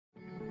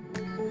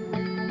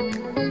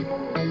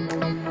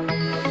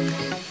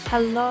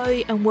Hello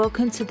and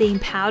welcome to the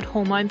Empowered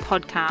Hormone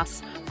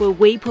Podcast, where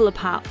we pull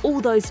apart all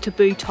those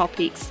taboo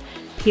topics: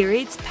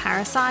 periods,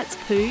 parasites,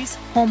 poos,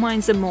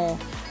 hormones and more.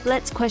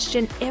 Let's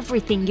question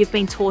everything you've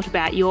been taught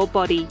about your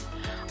body.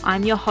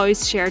 I'm your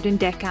host, Sheradyn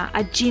Dekker,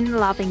 a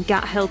gin-loving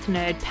gut health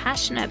nerd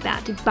passionate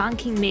about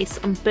debunking myths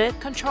on birth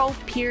control,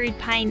 period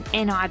pain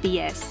and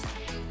IBS.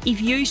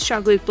 If you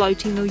struggle with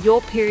bloating or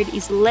your period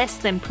is less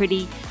than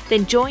pretty,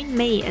 then join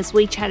me as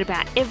we chat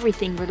about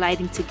everything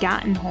relating to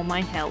gut and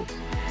hormone health.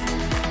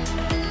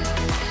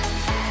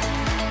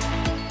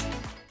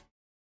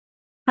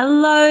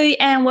 Hello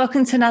and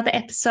welcome to another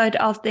episode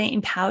of the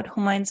Empowered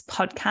Hormones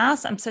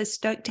Podcast. I'm so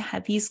stoked to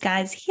have you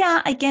guys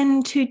here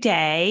again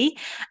today.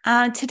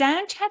 Today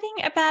I'm chatting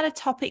about a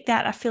topic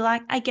that I feel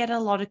like I get a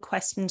lot of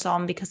questions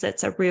on because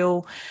it's a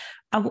real,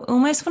 I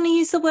almost want to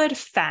use the word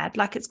fad,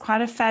 like it's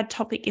quite a fad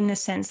topic in the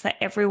sense that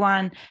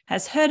everyone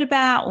has heard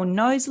about or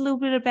knows a little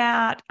bit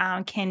about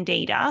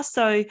candida.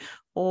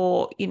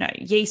 Or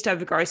yeast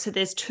overgrowth. So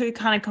there's two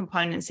kind of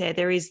components there.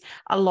 There is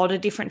a lot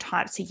of different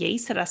types of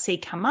yeast that I see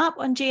come up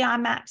on GI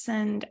maps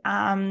and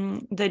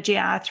the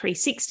GI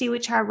 360,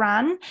 which I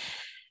run.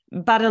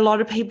 But a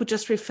lot of people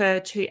just refer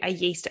to a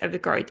yeast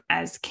overgrowth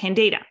as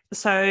candida.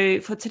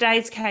 So for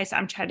today's case,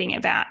 I'm chatting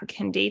about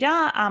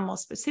candida more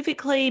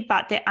specifically,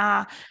 but there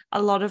are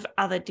a lot of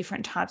other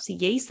different types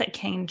of yeast that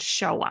can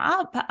show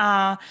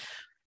up.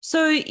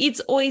 So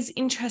it's always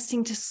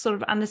interesting to sort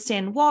of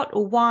understand what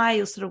or why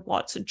or sort of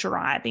what's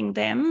driving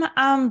them.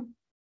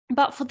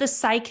 But for the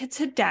sake of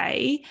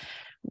today,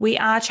 we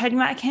are chatting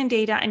about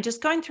candida and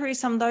just going through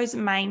some of those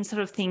main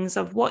sort of things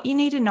of what you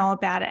need to know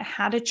about it,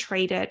 how to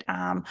treat it,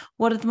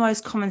 what are the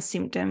most common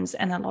symptoms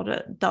and a lot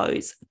of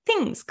those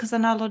things. Because I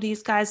know a lot of you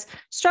guys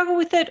struggle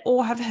with it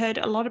or have heard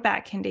a lot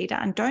about candida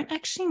and don't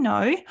actually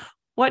know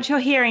what you're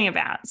hearing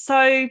about.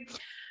 So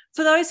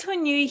for those who are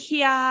new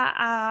here,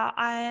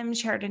 I am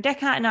Sheradyn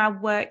Dekker and I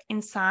work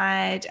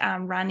inside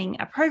running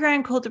a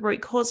program called the Root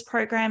Cause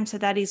Program. So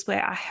that is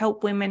where I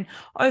help women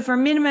over a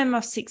minimum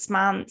of 6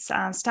 months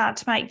start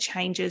to make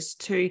changes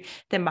to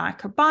their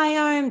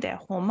microbiome, their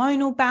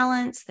hormonal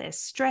balance, their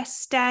stress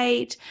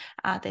state,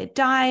 their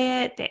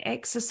diet, their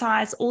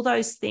exercise, all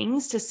those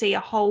things to see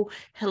a whole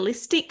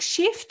holistic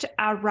shift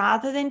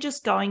rather than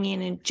just going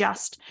in and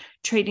just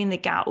treating the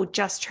gut or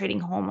just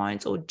treating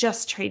hormones or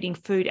just treating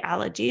food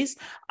allergies.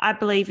 I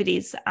believe it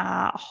is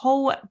a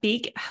whole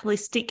big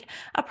holistic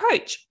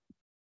approach.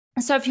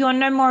 So if you want to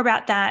know more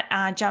about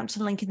that, jump to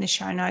the link in the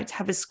show notes,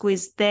 have a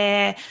squiz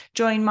there,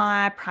 join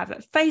my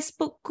private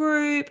Facebook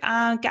group,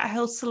 Gut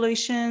Health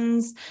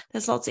Solutions.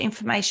 There's lots of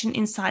information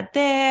inside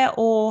there,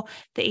 or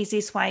the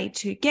easiest way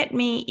to get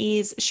me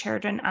is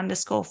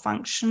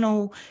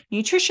Sheradyn_functional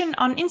nutrition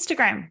on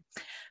Instagram.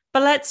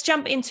 But let's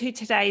jump into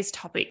today's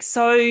topic.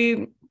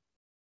 So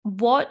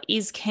what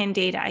is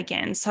candida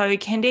again? So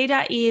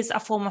candida is a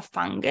form of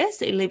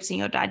fungus. It lives in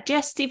your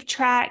digestive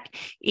tract.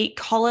 It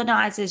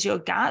colonizes your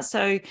gut.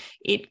 So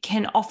it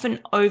can often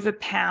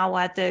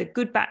overpower the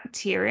good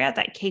bacteria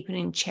that keep it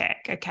in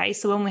check. Okay.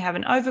 So when we have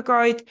an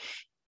overgrowth,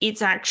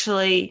 it's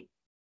actually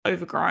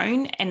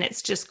overgrown and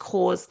it's just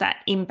caused that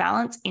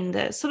imbalance in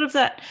the sort of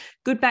that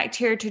good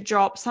bacteria to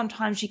drop.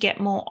 Sometimes you get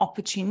more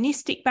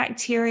opportunistic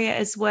bacteria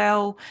as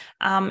well.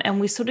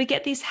 And we sort of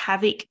get this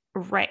havoc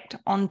wrecked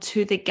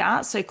onto the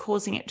gut, so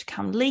causing it to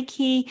become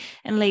leaky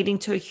and leading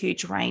to a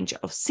huge range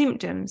of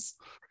symptoms.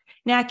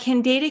 Now,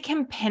 candida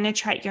can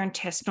penetrate your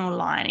intestinal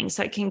lining,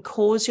 so it can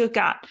cause your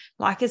gut,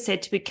 like I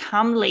said, to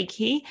become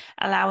leaky,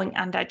 allowing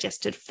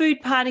undigested food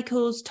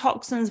particles,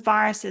 toxins,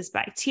 viruses,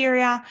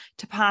 bacteria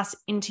to pass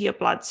into your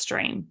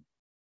bloodstream.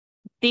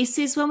 This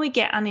is when we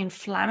get an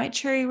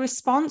inflammatory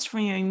response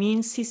from your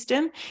immune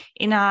system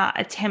in our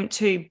attempt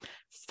to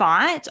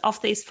fight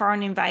off these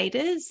foreign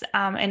invaders,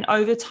 and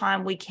over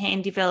time we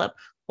can develop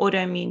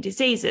autoimmune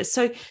diseases.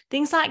 So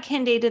things like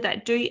candida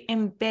that do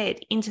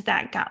embed into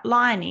that gut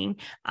lining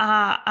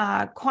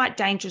are quite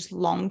dangerous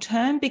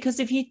long-term, because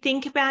if you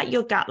think about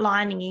your gut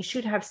lining, you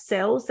should have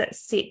cells that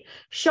sit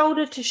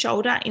shoulder to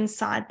shoulder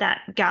inside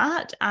that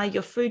gut.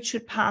 Your food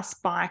should pass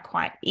by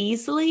quite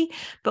easily.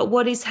 But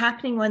what is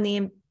happening when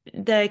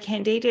the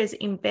candida is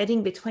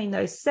embedding between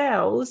those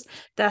cells,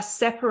 they're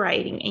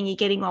separating and you're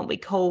getting what we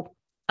call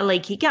a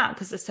leaky gut,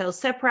 because the cells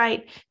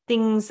separate.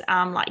 Things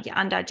like your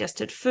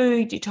undigested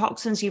food, your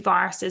toxins, your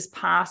viruses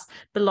pass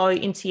below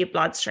into your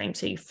bloodstream.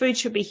 So your food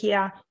should be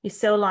here, your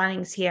cell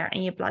lining's here,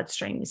 and your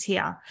bloodstream is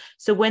here.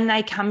 So when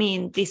they come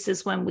in, this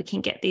is when we can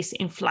get this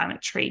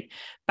inflammatory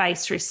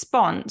based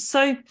response.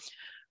 So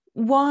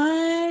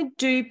why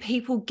do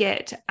people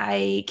get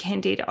a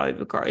candida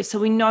overgrowth? So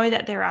we know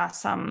that there are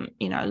some,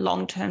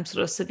 long-term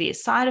sort of severe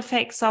side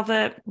effects of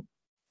it.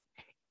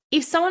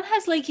 If someone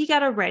has leaky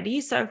gut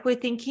already, so if we're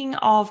thinking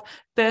of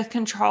birth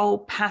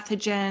control,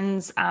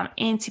 pathogens,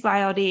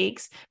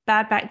 antibiotics,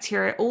 bad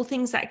bacteria, all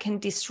things that can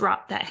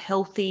disrupt that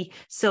healthy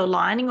cell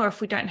lining, or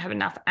if we don't have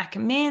enough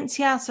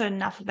Akkermansia, so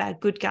enough of our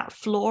good gut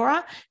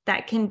flora,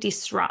 that can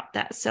disrupt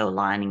that cell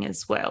lining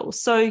as well.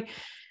 So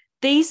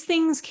These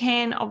things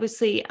can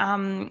obviously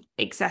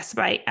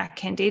exacerbate our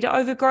candida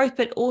overgrowth,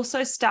 but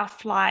also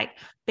stuff like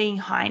being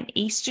high in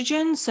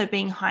estrogen, so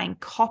being high in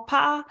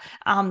copper.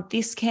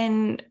 This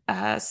can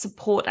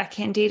support our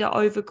candida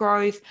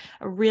overgrowth.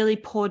 A really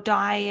poor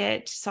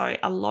diet, so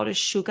a lot of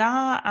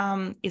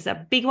sugar is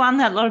a big one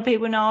that a lot of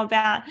people know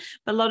about,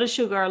 but a lot of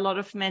sugar, a lot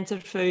of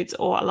fermented foods,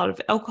 or a lot of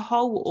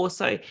alcohol will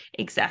also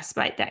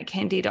exacerbate that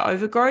candida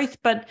overgrowth.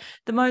 But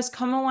the most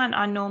common one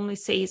I normally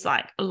see is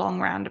like a long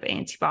round of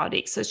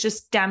antibiotics. So it's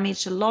just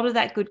damaged a lot of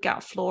that good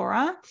gut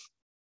flora.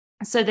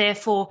 So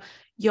therefore,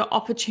 your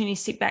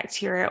opportunistic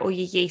bacteria or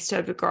your yeast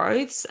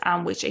overgrowths,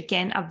 which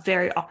again are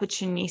very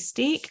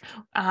opportunistic,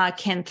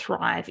 can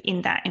thrive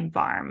in that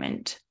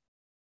environment.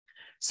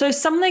 So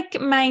some of the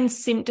main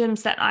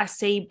symptoms that I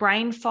see,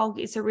 brain fog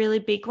is a really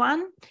big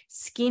one.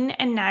 Skin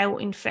and nail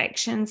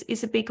infections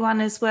is a big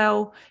one as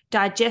well.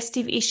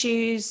 Digestive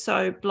issues,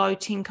 so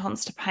bloating,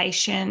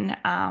 constipation,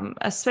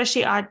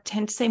 especially I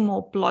tend to see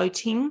more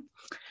bloating.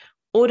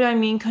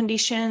 Autoimmune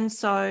conditions,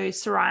 so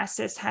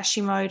psoriasis,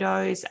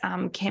 Hashimoto's,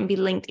 can be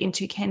linked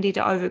into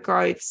candida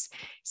overgrowths.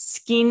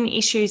 Skin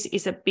issues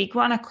is a big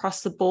one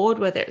across the board,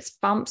 whether it's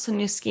bumps on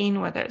your skin,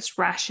 whether it's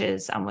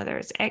rashes, and whether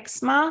it's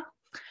eczema.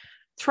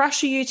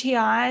 Thrush or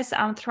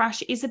UTIs,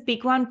 thrush is a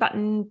big one, but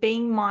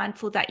being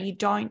mindful that you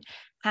don't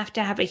have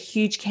to have a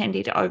huge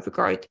candida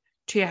overgrowth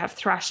to have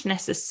thrush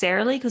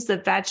necessarily, because the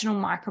vaginal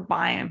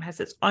microbiome has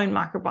its own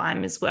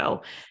microbiome as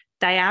well.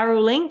 They are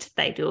all linked.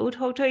 They do all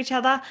talk to each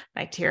other.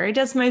 Bacteria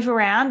does move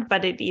around,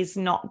 but it is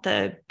not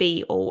the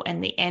be all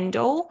and the end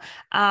all.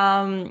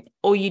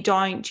 Or you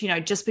don't,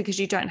 just because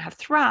you don't have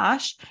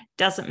thrush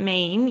doesn't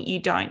mean you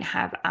don't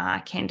have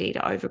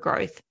candida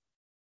overgrowth.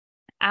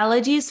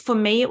 Allergies, for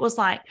me, it was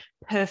like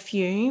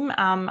perfume.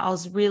 I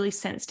was really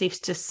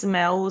sensitive to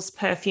smells,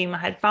 perfume. I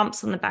had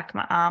bumps on the back of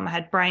my arm. I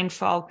had brain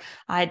fog.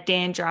 I had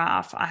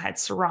dandruff. I had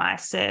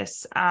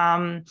psoriasis.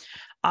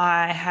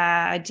 I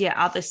had,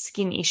 other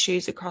skin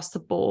issues across the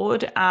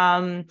board.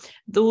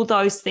 All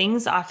those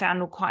things I found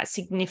were quite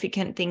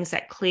significant things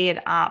that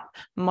cleared up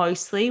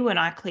mostly when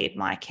I cleared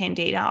my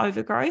candida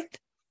overgrowth.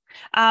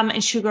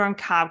 And sugar and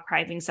carb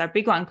cravings are a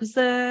big one, because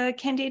the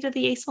candida,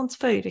 the yeast wants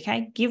food,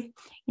 okay?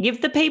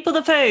 Give the people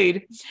the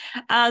food.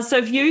 So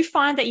if you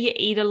find that you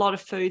eat a lot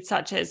of food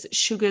such as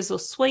sugars or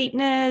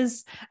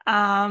sweeteners,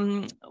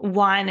 wine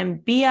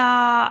and beer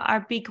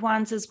are big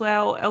ones as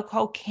well.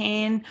 Alcohol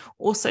can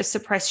also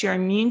suppress your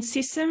immune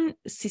system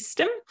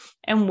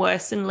and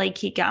worsen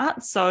leaky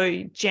gut.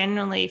 So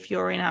generally, if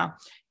you're in a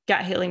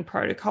gut healing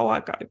protocol,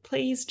 I go,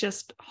 please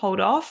just hold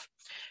off.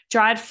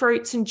 Dried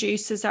fruits and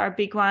juices are a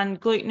big one.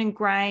 Gluten and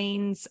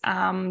grains,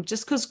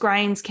 just because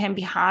grains can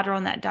be harder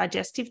on that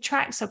digestive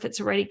tract. So if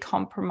it's already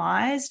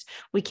compromised,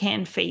 we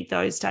can feed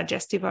those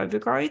digestive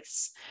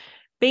overgrowths.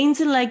 Beans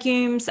and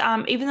legumes,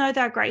 even though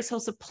they're a great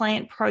source of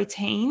plant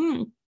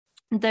protein,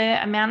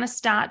 the amount of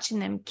starch in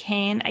them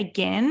can,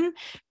 again,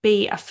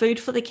 be a food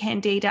for the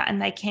candida,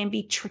 and they can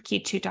be tricky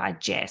to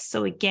digest.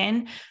 So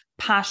again,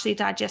 partially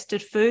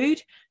digested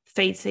food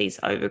feeds these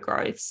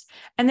overgrowths.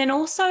 And then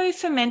also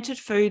fermented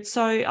food.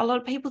 So a lot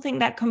of people think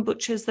that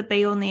kombucha is the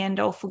be all and the end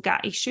all for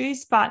gut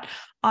issues, but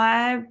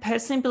I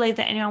personally believe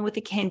that anyone with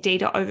a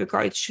candida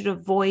overgrowth should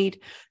avoid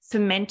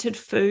fermented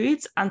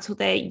foods until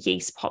their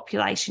yeast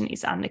population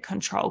is under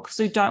control, because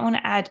we don't want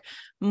to add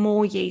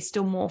more yeast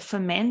or more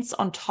ferments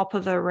on top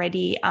of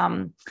already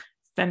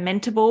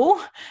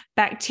fermentable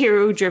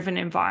bacterial-driven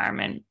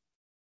environment.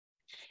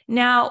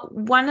 Now,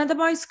 one of the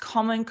most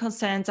common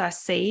concerns I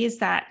see is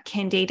that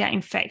candida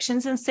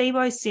infections, and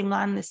SIBO is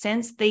similar in the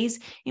sense these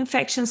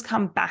infections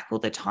come back all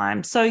the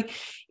time. So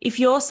if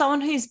you're someone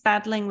who's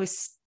battling with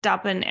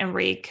stubborn and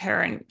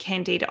recurrent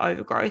candida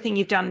overgrowth and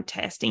you've done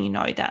testing, you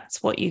know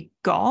that's what you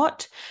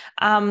got.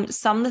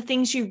 Some of the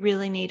things you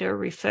really need to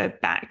refer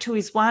back to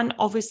is one,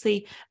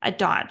 obviously a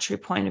dietary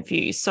point of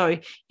view. So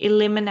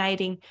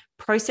eliminating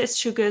processed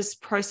sugars,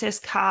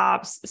 processed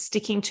carbs,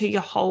 sticking to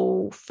your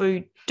whole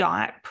food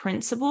diet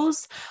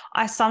principles.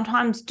 I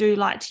sometimes do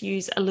like to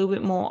use a little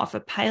bit more of a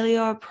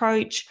paleo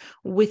approach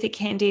with a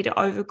candida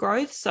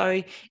overgrowth.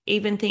 So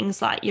even things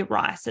like your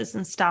rices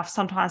and stuff,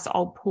 sometimes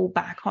I'll pull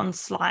back on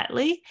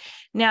slightly.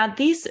 Now,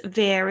 this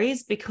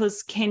varies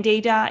because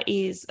candida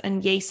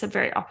and yeast are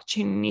very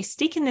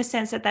opportunistic in the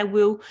sense that they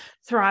will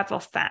thrive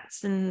off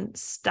fats and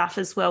stuff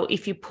as well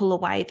if you pull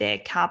away their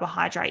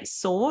carbohydrate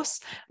source.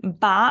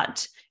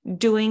 But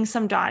doing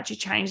some dietary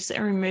changes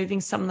and removing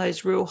some of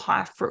those real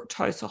high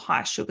fructose or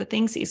high sugar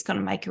things is going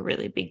to make a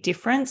really big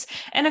difference.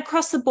 And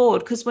across the board,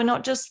 because we're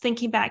not just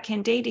thinking about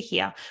candida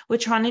here, we're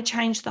trying to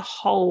change the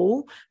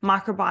whole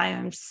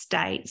microbiome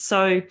state.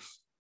 So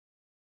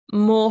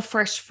more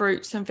fresh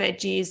fruits and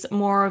veggies,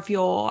 more of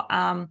your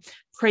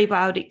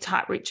prebiotic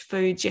type rich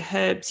foods, your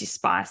herbs, your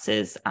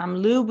spices, a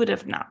little bit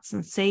of nuts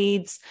and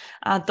seeds,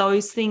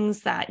 those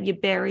things, that your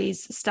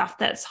berries, stuff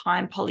that's high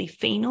in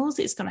polyphenols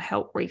is going to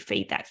help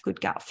refeed that good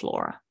gut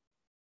flora.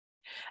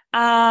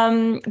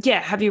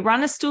 Have you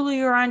run a stool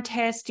urine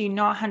test? Do you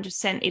know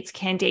 100% it's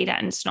candida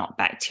and it's not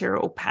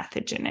bacterial or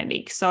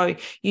pathogenic? So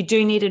you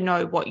do need to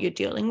know what you're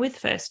dealing with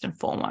first and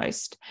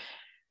foremost.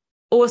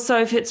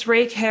 Also, if it's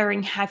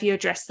recurring, have you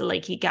addressed the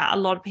leaky gut? A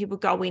lot of people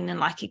go in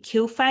like a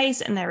kill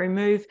phase and they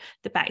remove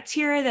the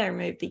bacteria, they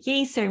remove the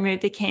yeast, they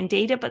remove the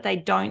candida, but they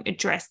don't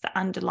address the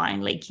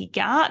underlying leaky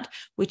gut,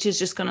 which is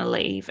just going to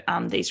leave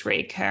these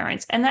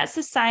reoccurrence. And that's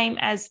the same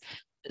as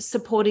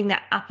supporting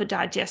that upper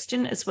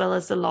digestion as well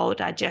as the lower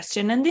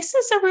digestion. And this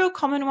is a real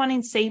common one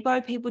in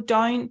SIBO. People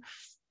don't,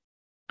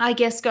 I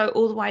guess, go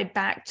all the way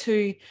back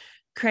to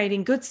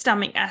creating good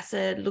stomach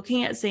acid,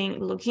 looking at zinc,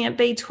 looking at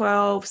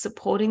B12,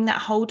 supporting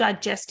that whole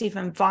digestive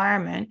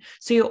environment.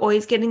 So you're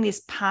always getting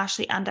this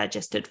partially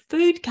undigested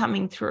food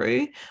coming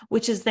through,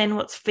 which is then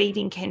what's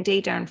feeding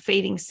candida and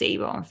feeding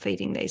SIBO and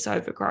feeding these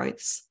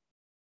overgrowths.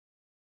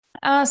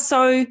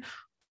 So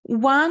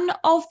one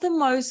of the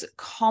most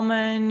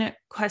common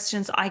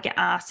questions I get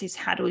asked is,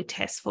 how do we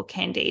test for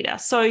candida?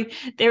 So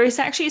there is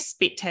actually a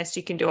spit test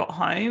you can do at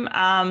home.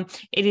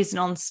 It is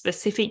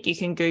non-specific. You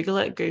can Google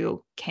it,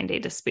 Google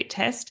candida spit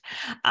test.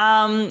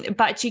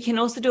 But you can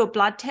also do a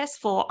blood test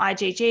for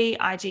IgG,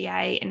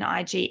 IgA, and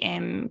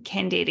IgM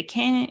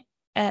candida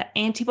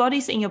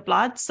antibodies in your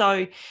blood.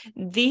 So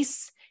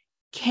this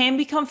can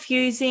be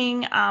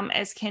confusing,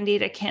 as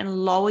candida can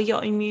lower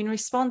your immune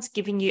response,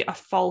 giving you a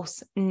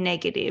false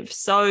negative.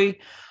 So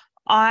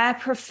I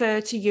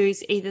prefer to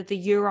use either the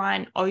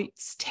urine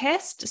oats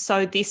test.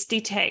 So this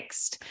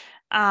detects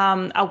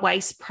a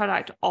waste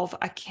product of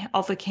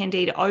a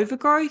candida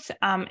overgrowth,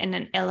 and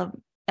an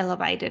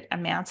elevated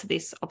amount of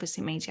this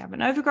obviously means you have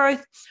an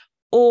overgrowth,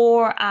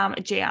 or a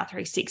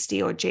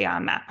GR360 or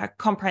GR map, a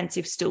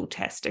comprehensive stool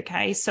test.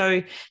 Okay,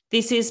 so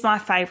this is my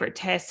favorite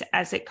test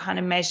as it kind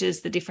of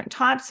measures the different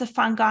types of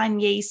fungi and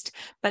yeast,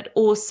 but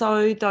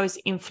also those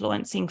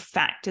influencing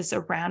factors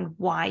around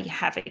why you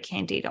have a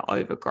candida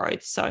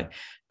overgrowth. So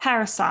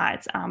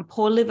parasites,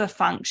 poor liver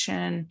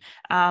function,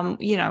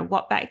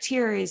 what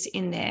bacteria is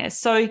in there.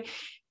 So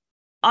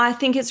I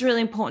think it's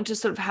really important to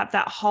sort of have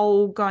that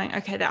whole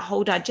that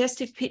whole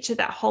digestive picture,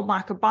 that whole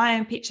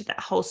microbiome picture, that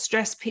whole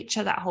stress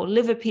picture, that whole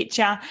liver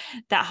picture,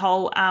 that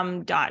whole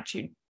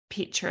dietary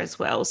picture as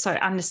well. So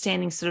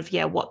understanding sort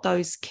of, what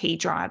those key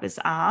drivers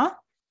are.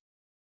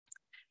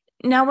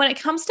 Now, when it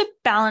comes to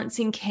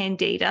balancing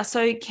candida,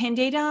 so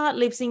candida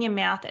lives in your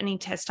mouth and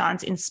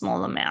intestines in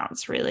small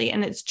amounts, really,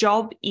 and its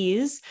job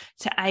is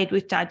to aid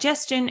with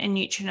digestion and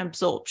nutrient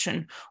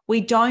absorption.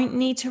 We don't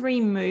need to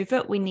remove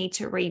it. We need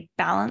to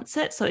rebalance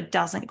it so it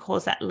doesn't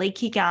cause that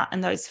leaky gut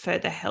and those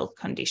further health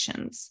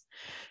conditions.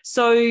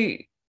 So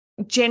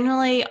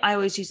generally, I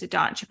always use a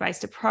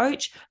dietary-based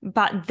approach,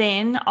 but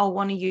then I'll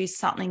want to use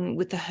something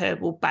with the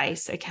herbal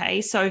base, okay?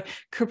 So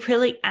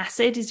caprylic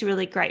acid is a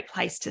really great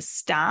place to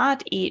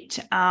start. It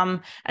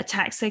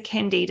attacks the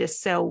candida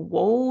cell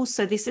wall.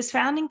 So this is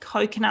found in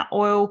coconut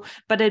oil,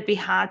 but it'd be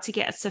hard to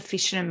get a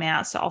sufficient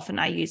amount, so often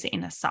I use it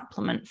in a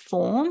supplement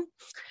form.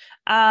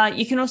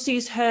 You can also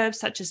use herbs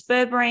such as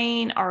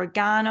berberine,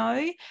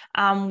 oregano,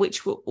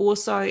 which will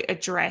also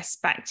address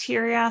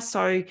bacteria.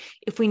 So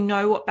if we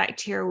know what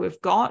bacteria we've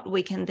got,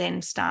 we can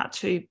then start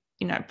to,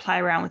 play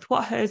around with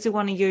what herbs we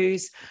want to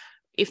use.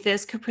 If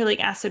there's caprylic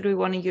acid we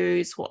want to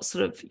use, what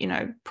sort of,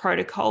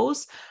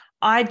 protocols.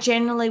 I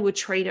generally would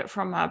treat it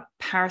from a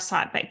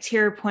parasite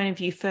bacteria point of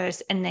view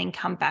first and then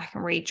come back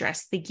and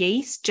redress the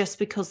yeast, just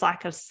because,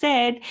 like I've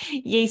said,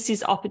 yeast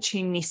is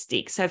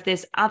opportunistic. So if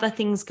there's other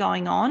things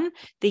going on,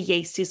 the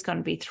yeast is going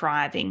to be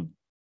thriving.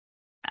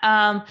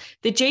 The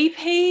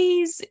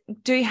GPs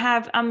do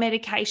have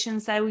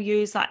medications they will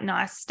use, like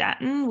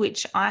nystatin,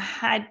 which I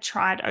had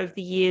tried over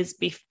the years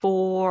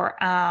before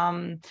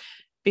I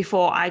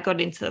got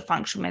into the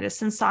functional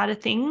medicine side of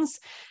things.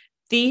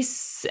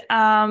 These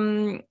are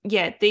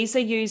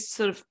used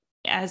sort of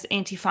as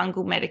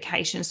antifungal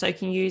medication. So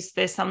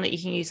there's some that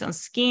you can use on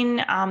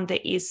skin. There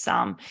is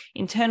some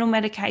internal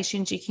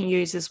medications you can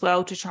use as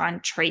well to try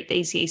and treat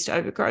these yeast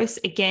overgrowths.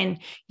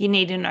 Again, you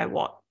need to know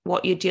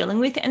what you're dealing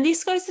with. And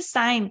this goes the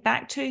same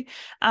back to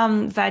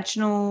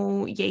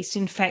vaginal yeast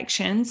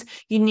infections.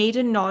 You need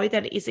to know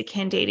that it is a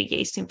candida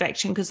yeast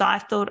infection, because I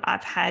thought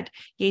I've had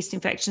yeast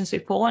infections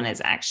before and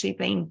it's actually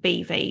been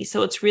BV.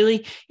 So it's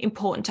really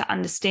important to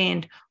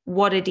understand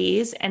what it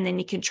is, and then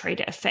you can treat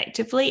it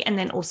effectively, and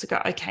then also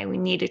go, okay, we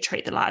need to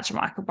treat the larger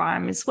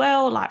microbiome as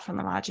well, like from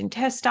the large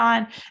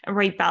intestine, and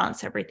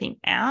rebalance everything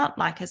out,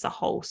 like as a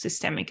whole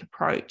systemic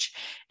approach.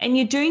 And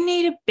you do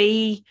need to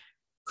be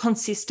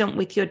consistent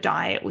with your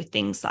diet with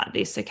things like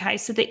this, okay?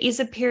 So there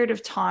is a period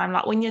of time,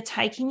 like when you're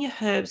taking your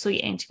herbs or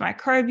your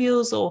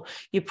antimicrobials or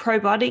your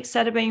probiotics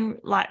that have been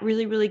like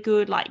really, really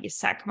good, like your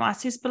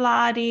Saccharomyces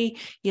boulardii,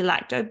 your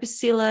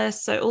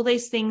lactobacillus, so all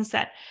these things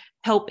that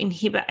help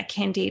inhibit a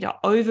candida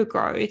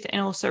overgrowth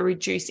and also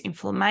reduce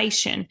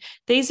inflammation.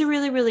 These are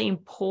really, really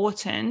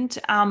important,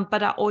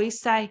 but I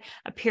always say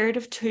a period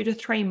of 2 to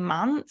 3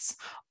 months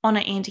on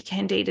an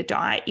anti-candida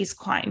diet is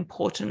quite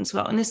important as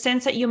well, in the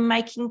sense that you're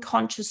making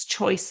conscious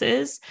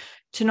choices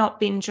to not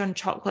binge on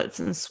chocolates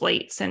and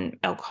sweets and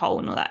alcohol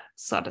and all that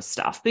sort of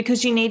stuff,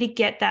 because you need to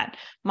get that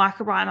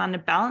microbiome under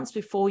balance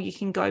before you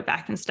can go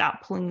back and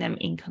start pulling them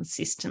in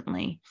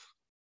consistently.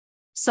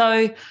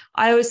 So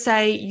I always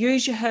say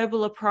use your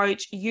herbal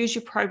approach, use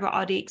your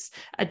probiotics,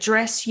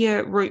 address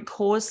your root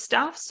cause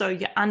stuff. So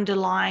your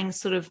underlying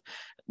sort of,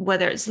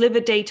 whether it's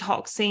liver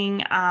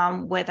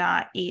detoxing,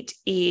 whether it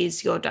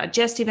is your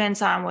digestive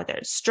enzyme, whether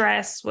it's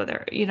stress,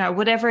 whether,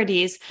 whatever it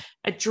is,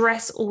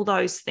 address all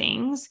those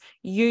things,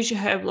 use your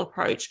herbal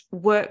approach,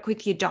 work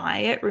with your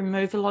diet,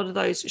 remove a lot of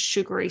those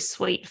sugary,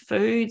 sweet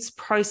foods,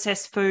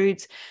 processed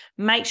foods,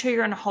 make sure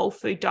you're on a whole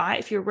food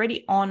diet. If you're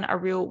already on a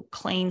real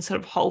clean sort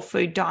of whole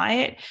food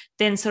diet,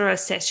 then sort of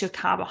assess your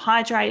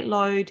carbohydrate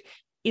load.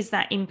 Is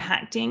that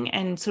impacting,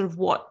 and sort of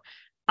what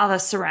other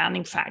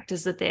surrounding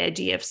factors are there?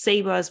 Do you have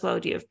SIBO as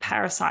well? Do you have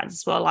parasites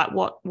as well? Like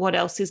what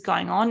else is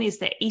going on? Is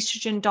there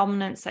estrogen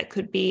dominance that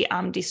could be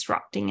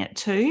disrupting it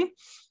too?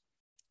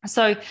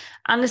 So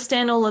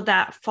understand all of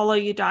that, follow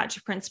your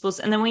dietary principles.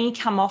 And then when you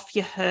come off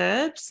your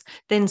herbs,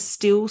 then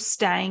still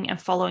staying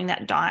and following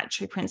that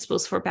dietary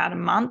principles for about a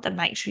month and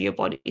make sure your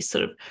body is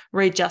sort of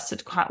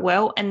readjusted quite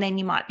well. And then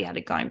you might be able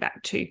to go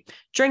back to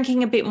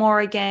drinking a bit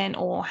more again,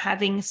 or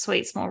having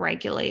sweets more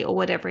regularly, or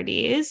whatever it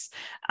is.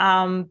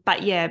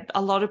 But yeah,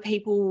 a lot of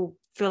people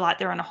feel like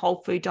they're on a whole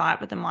food diet,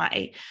 but they might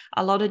eat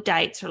a lot of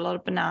dates or a lot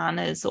of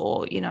bananas,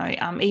 or,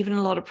 even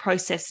a lot of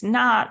processed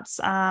nuts,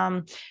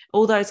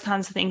 all those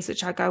kinds of things,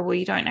 which I go, well,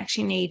 you don't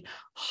actually need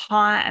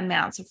high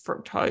amounts of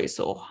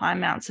fructose or high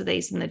amounts of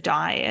these in the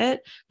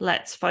diet.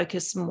 Let's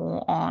focus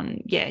more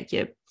on,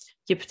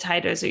 your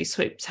potatoes or your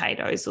sweet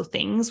potatoes or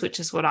things, which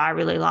is what I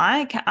really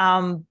like.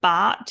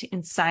 But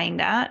in saying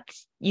that,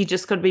 you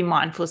just got to be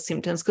mindful of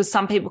symptoms, because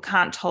some people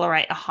can't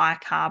tolerate a high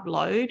carb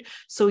load.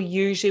 So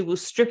usually we'll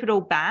strip it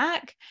all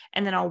back,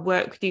 and then I'll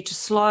work with you to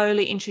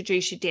slowly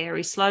introduce your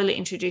dairy, slowly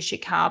introduce your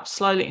carbs,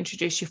 slowly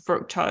introduce your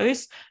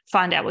fructose,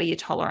 find out where your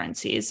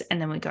tolerance is,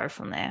 and then we go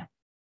from there.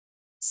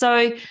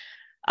 So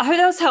I hope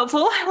that was helpful.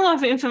 A lot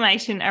of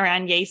information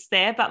around yeast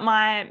there, but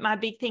my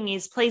big thing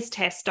is please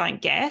test,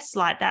 don't guess.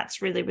 Like,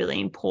 that's really,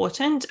 really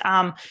important.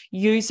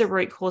 Use a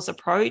root cause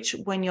approach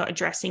when you're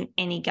addressing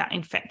any gut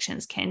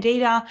infections,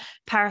 candida,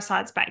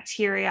 parasites,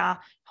 bacteria,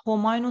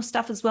 hormonal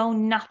stuff as well.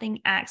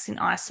 Nothing acts in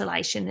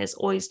isolation. There's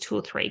always 2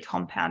 or 3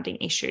 compounding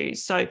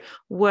issues. So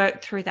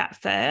work through that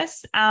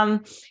first.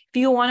 If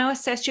you want to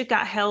assess your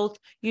gut health,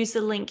 use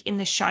the link in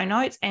the show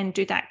notes and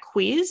do that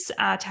quiz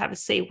to have a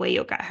see where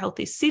your gut health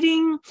is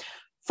sitting.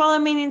 Follow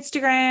me on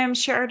Instagram,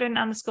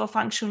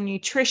 Sheradyn_functional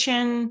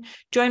nutrition.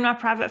 Join my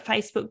private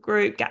Facebook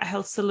group, Gut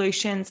Health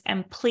Solutions.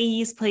 And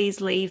please,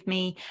 please leave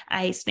me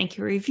a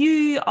sneaky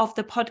review of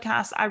the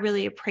podcast. I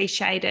really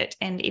appreciate it,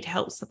 and it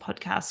helps the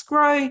podcast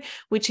grow,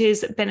 which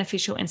is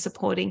beneficial in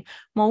supporting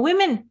more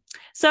women.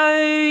 So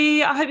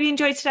I hope you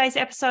enjoyed today's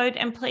episode,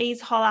 and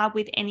please holler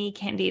with any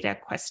candida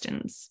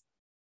questions.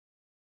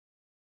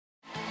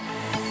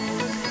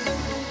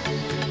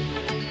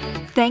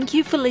 Thank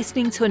you for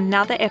listening to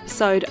another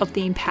episode of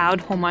the Empowered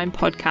Hormone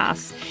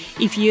Podcast.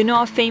 If you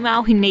know a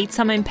female who needs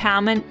some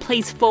empowerment,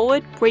 please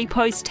forward,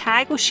 repost,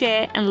 tag or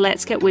share, and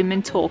let's get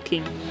women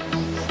talking.